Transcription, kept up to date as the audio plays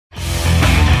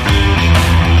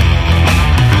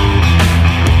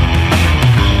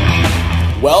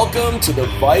Welcome to the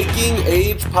Viking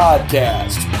Age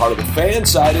Podcast, part of the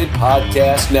Fan-Sided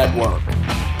Podcast Network.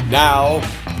 Now,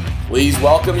 please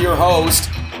welcome your host,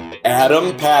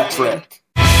 Adam Patrick.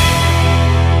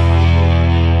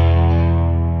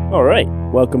 All right,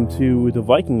 welcome to the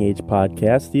Viking Age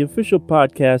Podcast, the official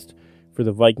podcast for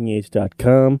the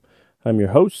VikingAge.com. I'm your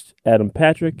host, Adam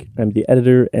Patrick. I'm the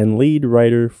editor and lead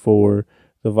writer for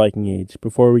the Viking Age.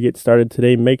 Before we get started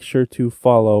today, make sure to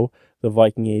follow the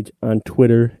Viking Age on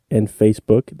Twitter and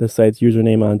Facebook. The site's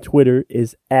username on Twitter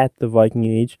is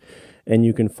 @thevikingage, and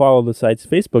you can follow the site's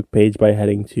Facebook page by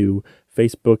heading to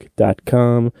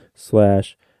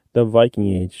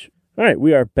facebook.com/thevikingage. All right,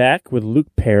 we are back with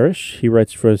Luke Parrish. He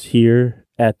writes for us here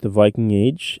at the Viking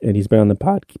Age, and he's been on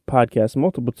the podcast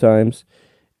multiple times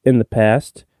in the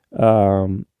past.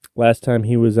 Last time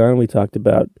he was on, we talked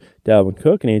about Dalvin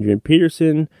Cook and Adrian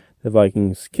Peterson, the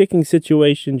Vikings kicking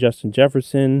situation, Justin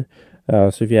Jefferson.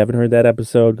 So if you haven't heard that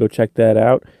episode, go check that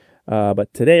out.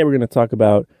 But today we're going to talk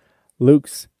about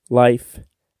Luke's life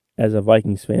as a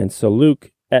Vikings fan. So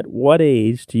Luke, at what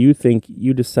age do you think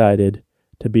you decided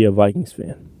to be a Vikings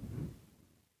fan?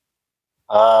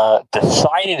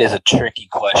 Decided is a tricky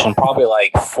question. Probably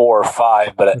like 4 or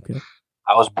 5, but okay.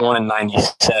 I was born in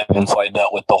 97, so I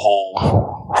dealt with the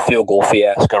whole field goal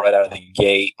fiasco right out of the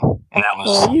gate. And that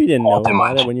was you didn't know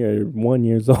about it when you were 1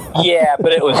 year old. Yeah,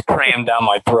 but it was crammed down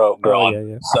my throat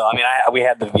growing. Yeah. So, I mean, we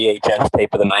had the VHS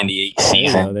tape of the 98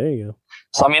 season. There you go.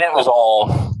 So, I mean, it was all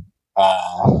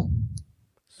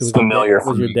familiar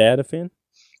for me. Was your dad a fan?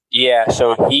 Yeah,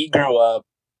 so he grew up.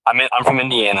 I'm from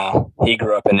Indiana. He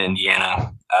grew up in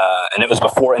Indiana. And it was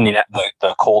before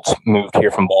the Colts moved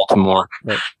here from Baltimore.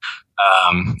 Right.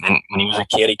 And when he was a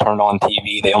kid, he turned on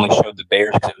TV. They only showed the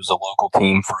Bears because it was a local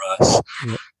team for us.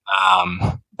 Yep.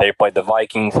 They played the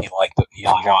Vikings. He's like, oh,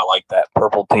 I like that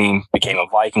purple team. Became a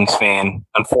Vikings fan.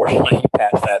 Unfortunately, he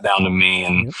passed that down to me,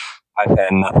 and yep. I've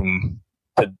had nothing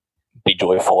to be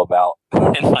joyful about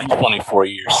in like 24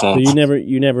 years since. So you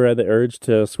never had the urge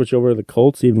to switch over to the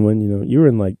Colts, even when you were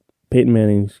in like Peyton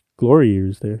Manning's glory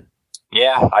years there.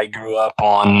 Yeah, I grew up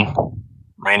on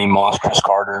Randy Moss, Chris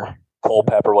Carter.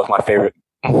 Culpepper was my favorite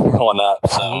growing up,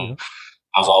 so that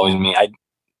was always me. I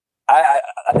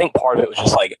think part of it was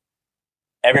just like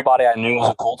everybody I knew was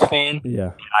a Colts fan.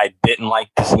 Yeah, I didn't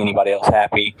like to see anybody else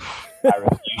happy. I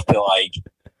refused to like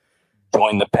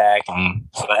join the pack, and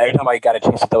so every time I got a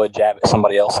chance to throw a jab at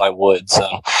somebody else, I would. So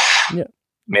yeah,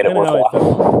 made it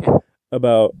worthwhile.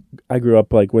 I grew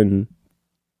up like when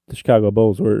the Chicago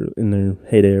Bulls were in their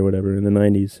heyday or whatever in the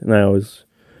 90s, and I always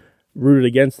rooted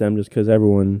against them just because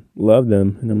everyone loved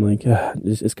them, and I'm like,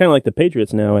 it's kind of like the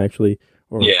Patriots now, actually,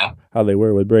 or how they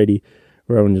were with Brady,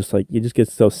 where everyone just like, you just get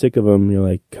so sick of them, you're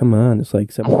like, come on, it's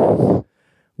like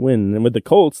win. And with the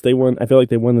Colts, they won. I feel like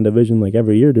they won the division like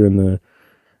every year during the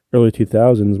early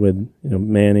 2000s with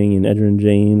Manning and Edgerrin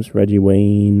James, Reggie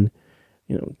Wayne,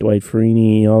 Dwight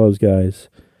Freeney, all those guys.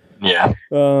 Yeah.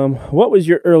 What would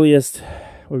you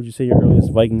say your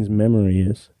earliest Vikings memory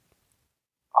is?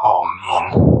 Oh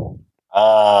man.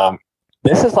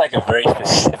 This is like a very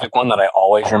specific one that I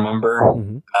always remember.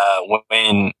 Mm-hmm.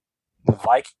 When the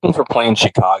Vikings were playing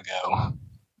Chicago,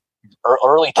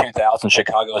 early 2000s,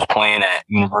 Chicago was playing at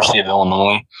University of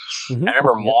Illinois. Mm-hmm. I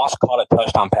remember Moss caught a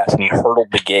touchdown pass and he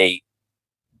hurdled the gate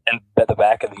and at the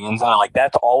back of the end zone. Like,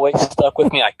 that's always stuck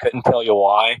with me. I couldn't tell you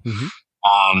why.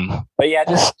 Mm-hmm. But yeah,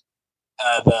 just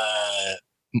the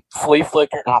flea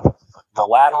flicker, the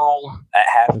lateral at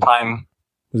halftime.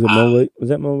 Was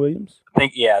that Mo Williams? I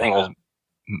think it was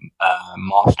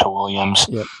Moss to Williams.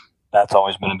 Yep. That's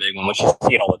always been a big one, which you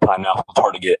see it all the time now. It's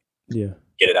hard to get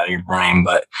it out of your brain.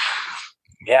 But,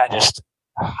 yeah, just,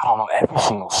 I don't know, every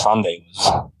single Sunday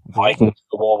was Vikings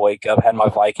football, wake up, had my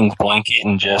Vikings blanket,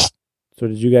 and just... So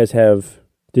did you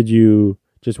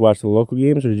just watch the local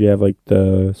games, or did you have, like,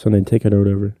 the Sunday ticket or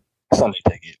whatever? Sunday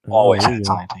ticket. Always had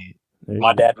Sunday ticket.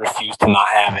 My dad refused to not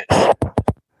have it.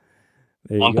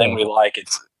 One thing we like,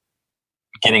 it's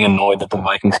getting annoyed that the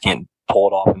Vikings can't pull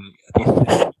it off.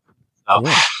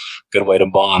 Good way to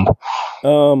bond.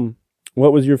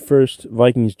 What was your first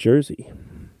Vikings jersey?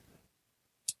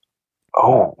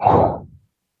 Oh,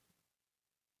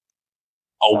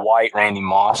 a white Randy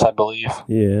Moss, I believe.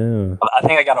 Yeah. I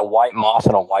think I got a white Moss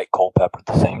and a white Culpepper at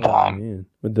the same time. Man.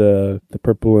 With the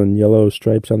purple and yellow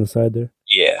stripes on the side there?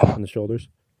 Yeah. On the shoulders?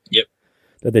 Yep.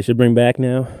 That they should bring back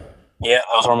now? Yeah,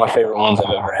 those were my favorite ones I've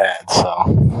ever had.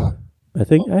 So, I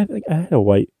think I had a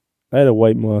white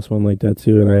Moss one like that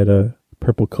too, and I had a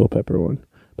purple Culpepper one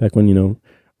back when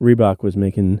Reebok was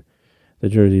making the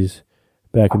jerseys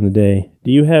back in the day. Do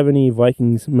you have any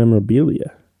Vikings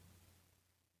memorabilia?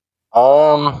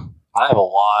 I have a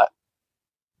lot.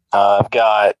 I've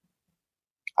got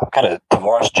a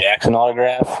Tavares Jackson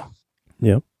autograph.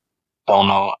 Yeah. Don't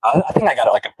know. I think I got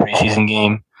it like a preseason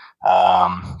game.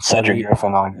 Cedric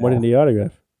Griffin autograph. What did he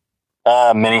autograph?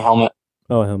 Mini helmet.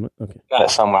 Oh, a helmet. Okay. Got it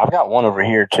somewhere. I've got one over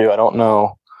here too. I don't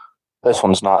know. This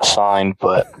one's not signed,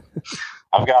 but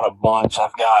I've got a bunch. I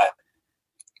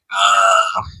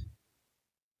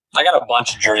got a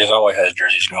bunch of jerseys. I always had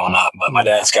jerseys growing up, but my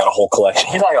dad's got a whole collection.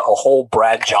 He's like a whole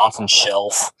Brad Johnson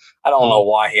shelf. I don't know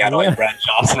why he had like Brad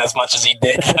Johnson as much as he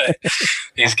did, but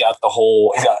he's got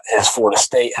his Florida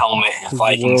State helmet, his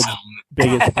Vikings helmet.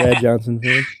 Biggest Brad Johnson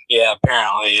fan. Yeah,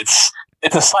 apparently it's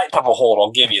a sight to behold.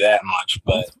 I'll give you that much.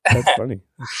 But that's funny.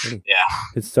 That's funny. Yeah,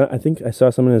 his son. I think I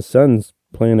saw some of his sons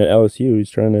playing at LSU.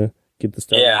 He's trying to get the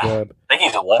starting job. I think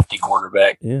he's a lefty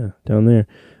quarterback. Yeah, down there.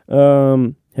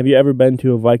 Have you ever been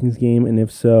to a Vikings game, and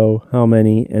if so, how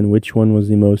many, and which one was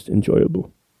the most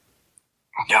enjoyable?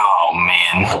 Oh,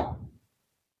 man.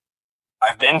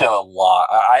 I've been to a lot.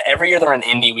 Every year they're in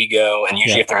Indy, we go, and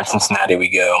usually if they're in Cincinnati, we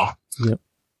go. Yep.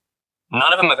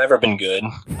 None of them have ever been good.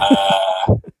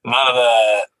 None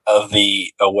of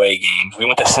the away games. We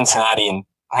went to Cincinnati in,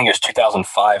 I think it was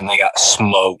 2005, and they got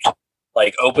smoked.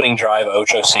 Like, opening drive,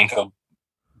 Ocho Cinco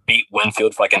beat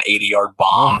Winfield for like an 80-yard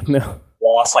bomb. Oh, no.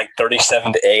 Lost like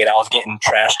 37-8. I was getting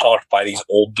trash talked by these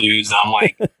old dudes. I'm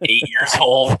like 8 years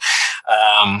old.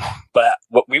 But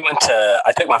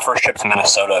I took my first trip to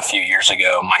Minnesota a few years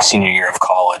ago, my senior year of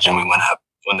college, and we went up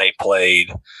when they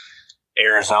played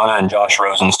Arizona and Josh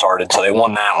Rosen started. So they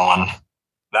won that one.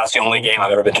 That's the only game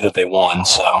I've ever been to that they won.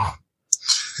 So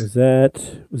was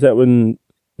that when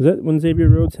Xavier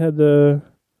Rhodes had the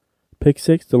pick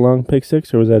six, the long pick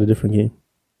six, or was that a different game?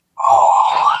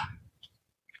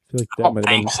 I feel like that I don't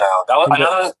think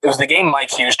so. It was the game Mike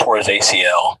Hughes tore his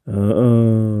ACL.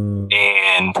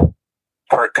 And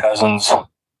Kirk Cousins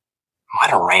might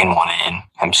have ran one in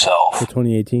himself. For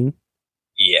 2018?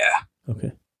 Yeah.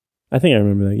 Okay. I think I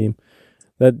remember that game.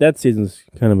 That season's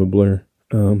kind of a blur.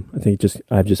 I think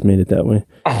I've just made it that way.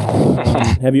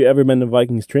 Have you ever been to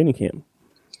Vikings training camp?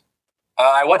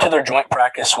 I went to their joint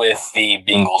practice with the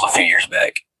Bengals a few years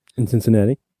back. In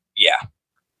Cincinnati? Yeah.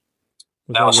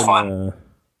 That was fun.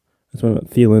 That's when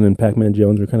Thielen and Pac-Man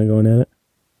Jones were kind of going at it?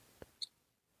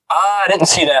 I didn't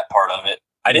see that part of it.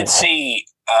 I did see,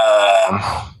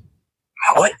 I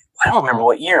don't remember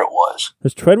what year it was.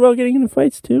 Was Treadwell getting into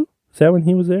fights too? Is that when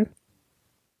he was there?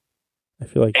 I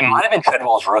feel like it might have been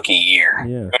Treadwell's rookie year.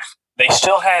 Yeah. They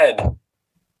still had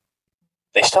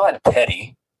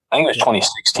Petty. I think it was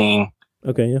 2016.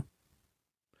 Okay, yeah.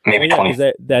 Maybe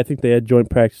 20. I think they had joint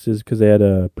practices because they had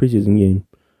a preseason game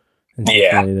in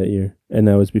Cincinnati that year. And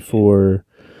that was before,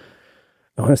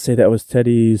 I want to say that was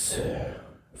Teddy's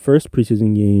first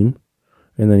preseason game.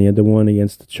 And then he had the one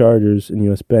against the Chargers in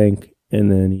US Bank.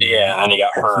 And then he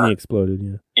got hurt. And he exploded,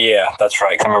 yeah. Yeah, that's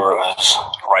right. I remember it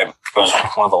was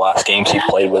one of the last games he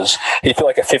played he threw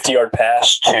like a 50-yard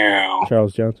pass to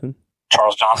Charles Johnson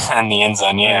in the end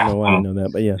zone, yeah. I don't know why I know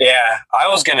that, but yeah. Yeah, I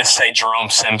was going to say Jerome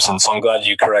Simpson, so I'm glad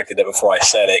you corrected it before I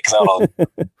said it. Cause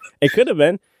it could have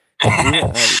been.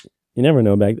 You never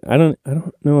know back then. I don't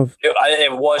know if...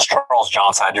 It was Charles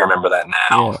Johnson. I do remember that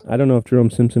now. Yeah, I don't know if Jerome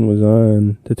Simpson was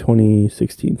on the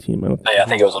 2016 team. I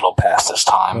think it was a little past this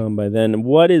time. By then,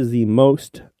 what is the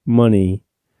most money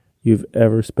you've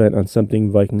ever spent on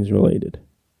something Vikings related?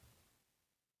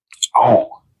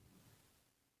 Oh.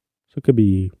 So it could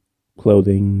be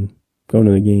clothing, going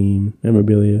to the game,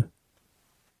 memorabilia,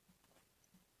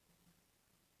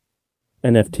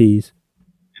 NFTs.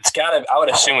 I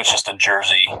would assume it's just a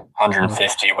jersey,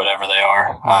 150, whatever they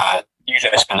are.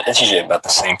 Usually it's usually about the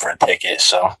same for a ticket,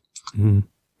 so one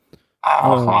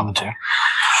of the two.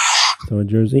 So a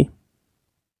jersey?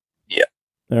 Yeah.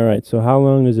 All right, so how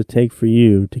long does it take for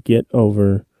you to get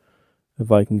over the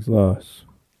Vikings loss?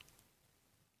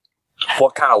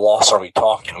 What kind of loss are we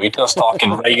talking? Are we just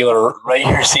talking regular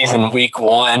season week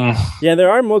 1? Yeah,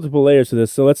 there are multiple layers to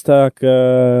this, so let's talk,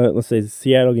 let's say the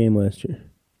Seattle game last year.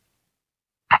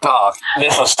 Oh,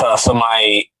 this was tough. So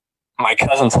my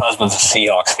cousin's husband's a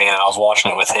Seahawks fan, and I was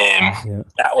watching it with him. Yeah.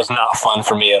 That was not fun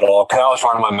for me at all because I was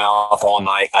running my mouth all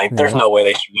night. There's no way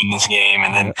they should win this game.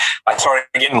 And then I started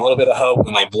getting a little bit of hope,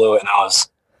 and they blew it, and I was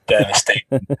devastated.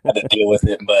 Had to deal with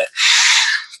it. But,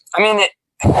 I mean,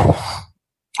 I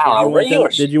don't know.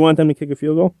 Did you want them to kick a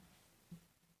field goal?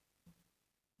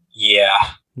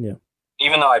 Yeah. Yeah.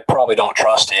 Even though I probably don't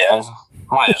trust it.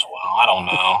 Might as well. I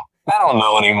don't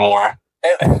know anymore.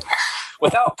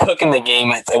 Without cooking the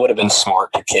game, it would have been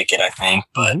smart to kick it, I think.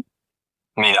 But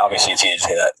I mean, obviously it's easy to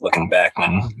say that looking back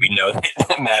when we know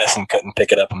that Madison couldn't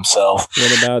pick it up himself.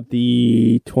 What about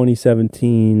the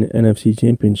 2017 NFC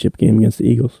Championship game against the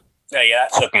Eagles? Yeah,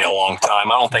 that took me a long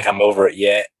time. I don't think I'm over it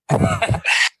yet.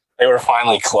 They were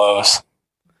finally close.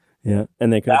 Yeah,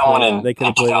 and they could have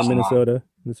played in Minnesota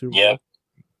in the Super Bowl.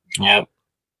 Yep.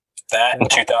 That and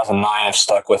 2009 have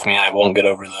stuck with me. I won't get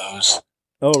over those.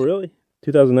 Oh, really?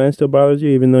 2009 still bothers you,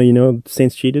 even though you know the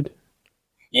Saints cheated?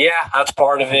 Yeah, that's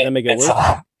part of it. Does that make it worse?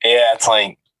 Yeah, it's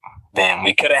like, damn,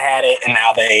 we could have had it, and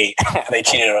now they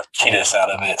cheated us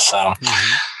out of it. So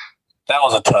that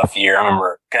was a tough year. I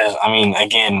remember because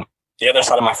again, the other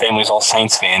side of my family is all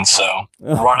Saints fans, so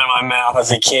running my mouth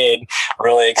as a kid,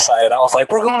 really excited. I was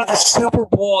like, "We're going to the Super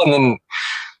Bowl," and then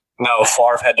no,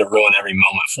 Favre had to ruin every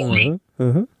moment for me.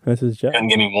 That's his job. Couldn't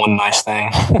give me one nice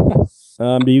thing.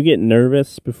 Do you get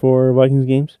nervous before Vikings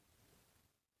games?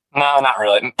 No, not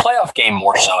really. Playoff game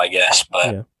more so, I guess,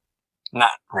 but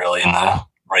not really in the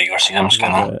regular season. I'm just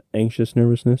kind of anxious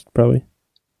nervousness, probably.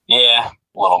 Yeah,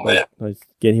 a little bit. Like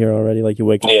get here already. Like you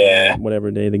wake up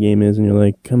whatever day the game is, and you're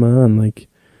like, "Come on!" Like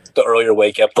the earlier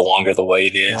wake up, the longer the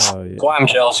wait is. Oh, yeah. That's why I'm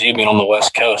jealous of you being on the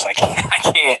West Coast. I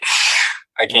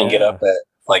can't get up at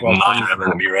like 9 or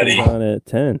whatever to be ready. On at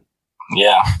 10.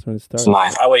 Yeah, it's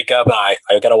nice. I wake up and I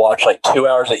got to watch like 2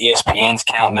 hours of ESPN's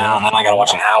countdown, and then I got to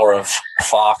watch an hour of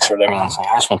Fox or whatever. And I was like,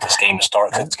 I just want this game to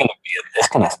start because it's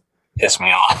gonna piss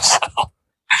me off. So.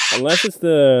 Unless it's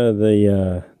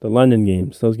the London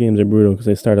games, those games are brutal because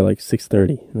they start at like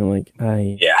 6:30, and I'm like,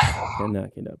 I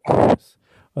cannot get up for this.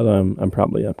 Although I'm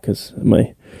probably up because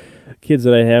my kids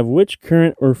that I have. Which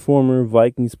current or former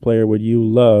Vikings player would you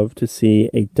love to see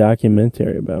a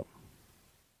documentary about?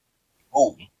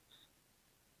 Oh.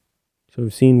 So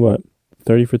we've seen,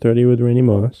 30 for 30 with Randy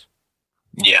Moss.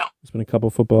 Yeah. There's been a couple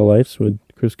football lives with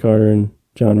Chris Carter and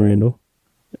John Randall.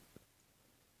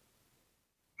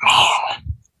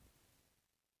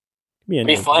 It'd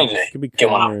be funny to get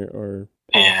one on.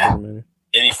 It'd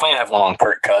be funny to have one on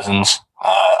Kirk Cousins.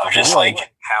 Of just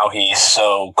like how he's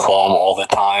so calm all the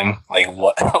time. Like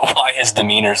why his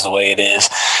demeanor is the way it is.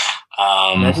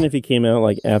 Imagine if he came out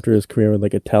like after his career with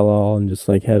like a tell-all and just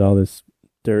like had all this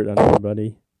dirt on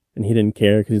everybody. And he didn't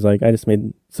care because he's like, I just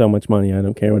made so much money. I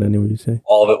don't care what anyone you say.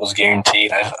 All of it was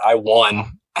guaranteed. I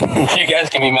won. You guys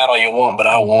can be mad all you want, but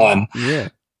I won. Yeah.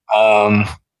 I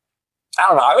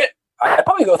don't know. I'd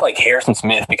probably go with like Harrison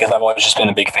Smith because I've always just been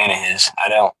a big fan of his. I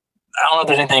don't know if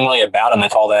there's anything really about him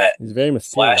that's all that he's very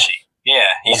mysterious. Flashy. Yeah,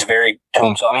 he's very to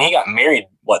himself. I mean, he got married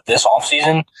this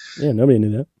offseason? Yeah, nobody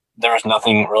knew that. There was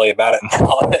nothing really about it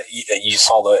until you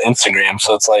saw the Instagram.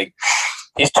 So it's like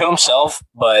he's to himself,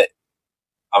 but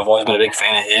I've always been a big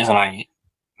fan of his, and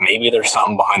maybe there's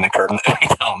something behind the curtain that we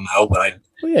don't know, but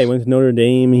Well, yeah, he went to Notre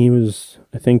Dame.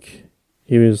 I think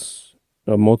he was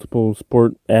a multiple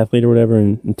sport athlete or whatever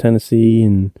in Tennessee,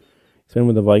 and he's been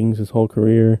with the Vikings his whole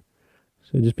career. So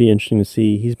it'd just be interesting to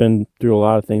see. He's been through a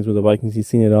lot of things with the Vikings. He's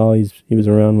seen it all. He was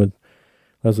around with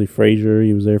Leslie Frazier.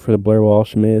 He was there for the Blair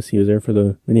Walsh miss. He was there for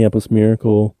the Minneapolis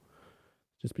Miracle.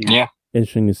 Just be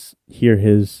interesting to hear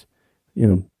his,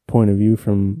 point of view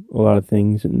from a lot of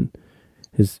things and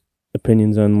his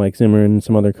opinions on Mike Zimmer and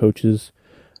some other coaches.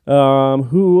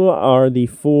 Who are the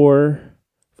 4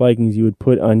 Vikings you would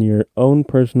put on your own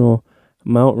personal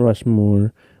Mount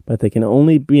Rushmore, but they can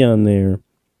only be on there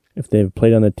if they've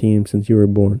played on the team since you were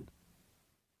born?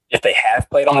 If they have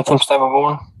played on the team since they were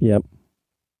born? Yep.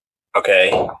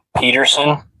 Okay.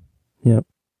 Peterson. Yep.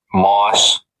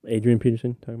 Moss. Adrian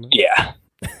Peterson, talking about? Yeah.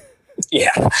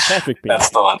 Yeah. Patrick Peterson. That's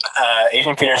the one.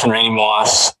 Adrian Peterson, Randy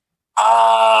Moss.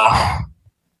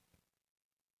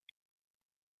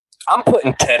 I'm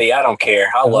putting Teddy. I don't care.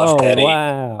 I love Teddy.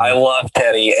 Wow. I love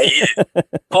Teddy.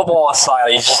 Football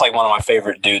aside, he's just like one of my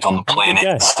favorite dudes on the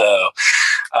planet. So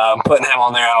putting him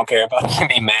on there, I don't care about him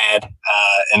being mad.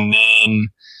 And then,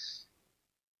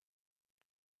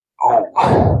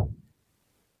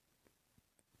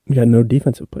 you got no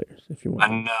defensive players if you want.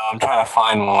 I know. I'm trying to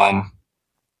find one.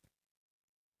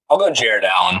 I'll go Jared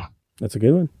Allen. That's a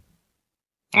good one.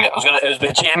 Yeah, it was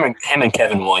between him and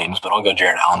Kevin Williams, but I'll go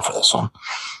Jared Allen for this one.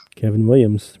 Kevin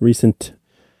Williams, recent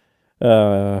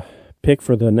pick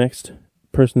for the next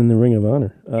person in the Ring of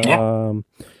Honor.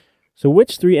 So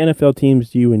which 3 NFL teams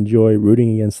do you enjoy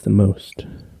rooting against the most?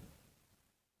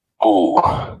 Ooh,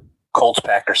 Colts,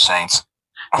 Packers, Saints.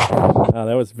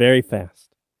 That was very fast.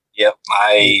 Yep,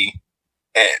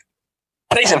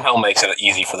 Taysom Hill makes it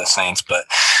easy for the Saints, but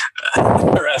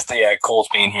the rest of Colts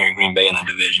being here in Green Bay in the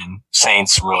division,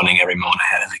 Saints ruining every moment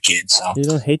I had as a kid. So you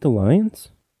don't hate the Lions?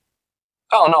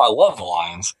 Oh no, I love the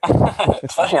Lions,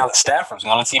 especially now that Stafford's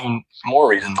gone. It's even more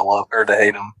reason to love or to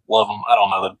hate them, love them. I don't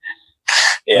know.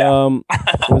 Yeah.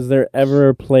 Was there ever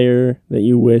a player that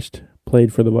you wished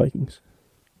played for the Vikings?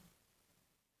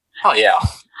 Oh, yeah.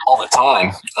 All the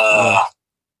time.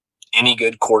 Any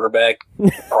good quarterback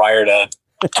prior to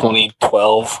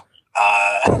 2012.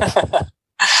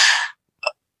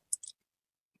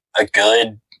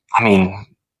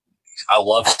 I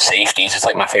love safeties. It's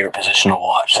like my favorite position to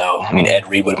watch. So, Ed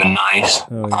Reed would have been nice.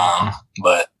 Oh, yeah.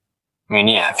 But,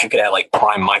 if you could have like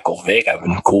prime Michael Vick, I've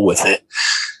been cool with it.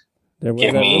 There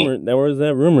was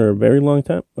that rumor a very long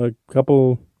time, a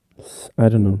couple, I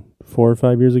don't know, 4 or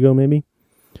 5 years ago maybe,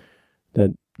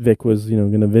 that Vic was,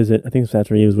 going to visit. I think that's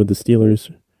where he was with the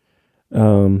Steelers,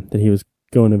 that he was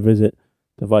going to visit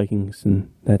the Vikings, and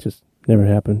that just never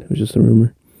happened. It was just a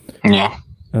rumor. Yeah.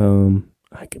 I'm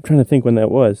trying to think when that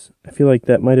was. I feel like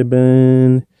that might have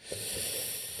been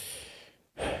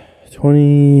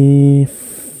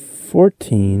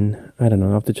 2014. I don't know.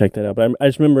 I'll have to check that out. But I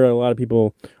just remember a lot of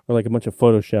people, or like a bunch of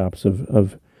photoshops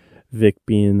of Vic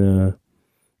being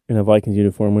in a Vikings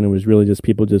uniform when it was really just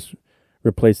people just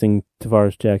replacing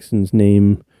Tavares Jackson's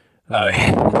name on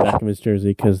the back of his jersey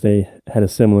because they had a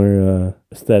similar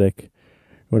aesthetic,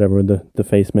 whatever, with the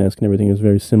face mask and everything was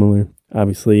very similar.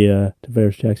 Obviously,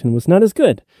 Tavares Jackson was not as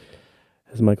good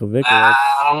as Michael Vick was.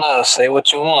 I don't know. Say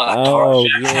what you want. Oh,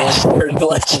 Tavares Jackson was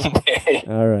legendary.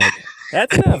 All right.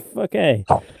 That's enough. Okay.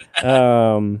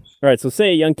 All right. So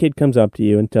say a young kid comes up to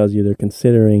you and tells you they're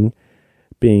considering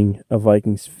being a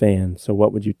Vikings fan. So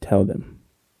what would you tell them?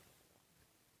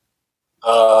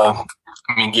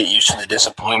 Get used to the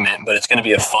disappointment, but it's going to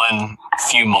be a fun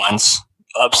few months.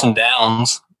 Ups and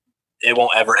downs. It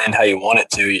won't ever end how you want it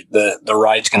to. The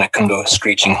ride's going to come to a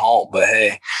screeching halt, but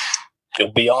hey,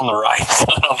 you'll be on the ride, so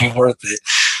it'll be worth it.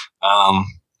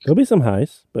 There'll be some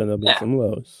highs, but there'll be some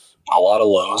lows. A lot of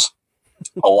lows.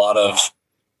 A lot of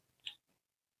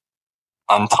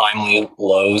untimely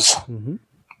lows. Mm-hmm.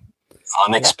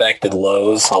 Unexpected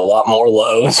lows. A lot more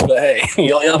lows, but hey,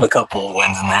 you'll have a couple of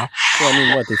wins in there.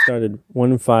 Well, they started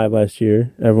 1-5 last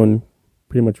year. Everyone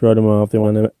pretty much wrote them off. They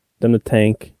wanted them to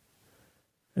tank.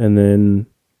 And then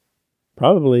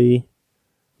probably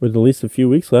with at least a few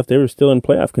weeks left, they were still in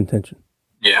playoff contention.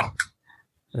 Yeah.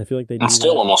 And I feel like they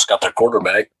still almost got their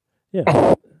quarterback. Yeah.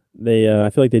 I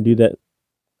feel like they do that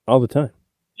all the time.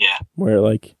 Yeah. Where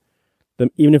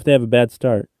even if they have a bad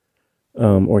start,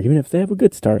 or even if they have a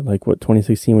good start, like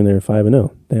 2016 when they were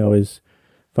 5-0, they always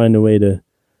find a way to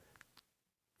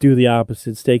do the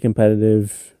opposite, stay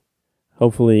competitive.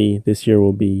 Hopefully this year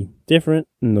will be different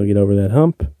and they'll get over that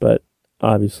hump, but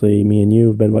obviously, me and you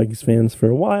have been Vikings fans for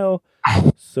a while,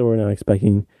 so we're not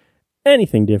expecting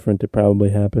anything different to probably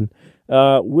happen.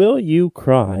 Will you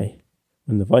cry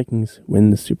when the Vikings win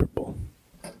the Super Bowl?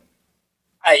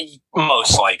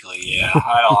 Most likely, yeah.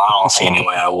 I don't see any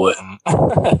way I wouldn't.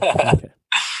 Okay.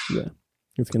 Yeah.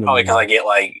 It's gonna probably because I get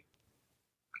like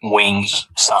wings,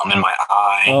 something in my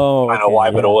eye. Oh, kind of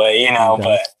wipe it away,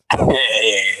 but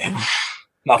yeah.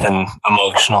 Nothing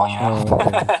emotional,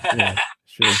 Okay. Yeah,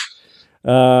 sure.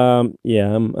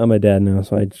 I'm a dad now,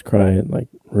 so I just cry at like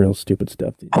real stupid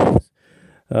stuff these days.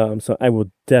 So I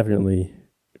will definitely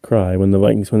cry when the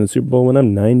Vikings win the Super Bowl when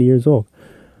I'm 90 years old.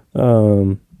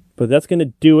 But that's going to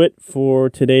do it for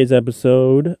today's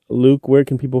episode. Luke, where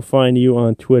can people find you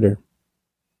on Twitter?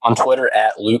 On Twitter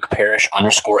at Luke Parrish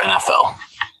 _NFL.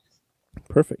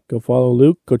 Perfect. Go follow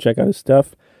Luke. Go check out his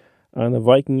stuff on the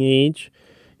Viking Age.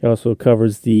 He also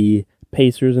covers the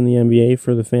Pacers in the NBA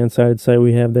for the fan-sided site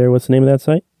we have there. What's the name of that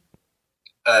site?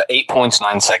 8 points,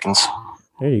 9 seconds.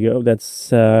 There you go.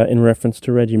 That's in reference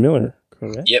to Reggie Miller,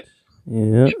 correct? Yep.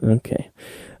 Yeah, okay.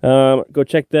 Go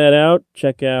check that out.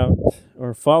 Check out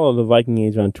or follow the Viking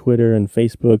Age on Twitter and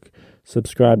Facebook.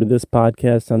 Subscribe to this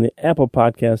podcast on the Apple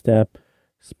Podcast app,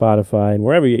 Spotify, and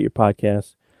wherever you get your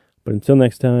podcasts. But until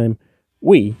next time,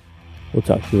 we will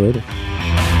talk to you later.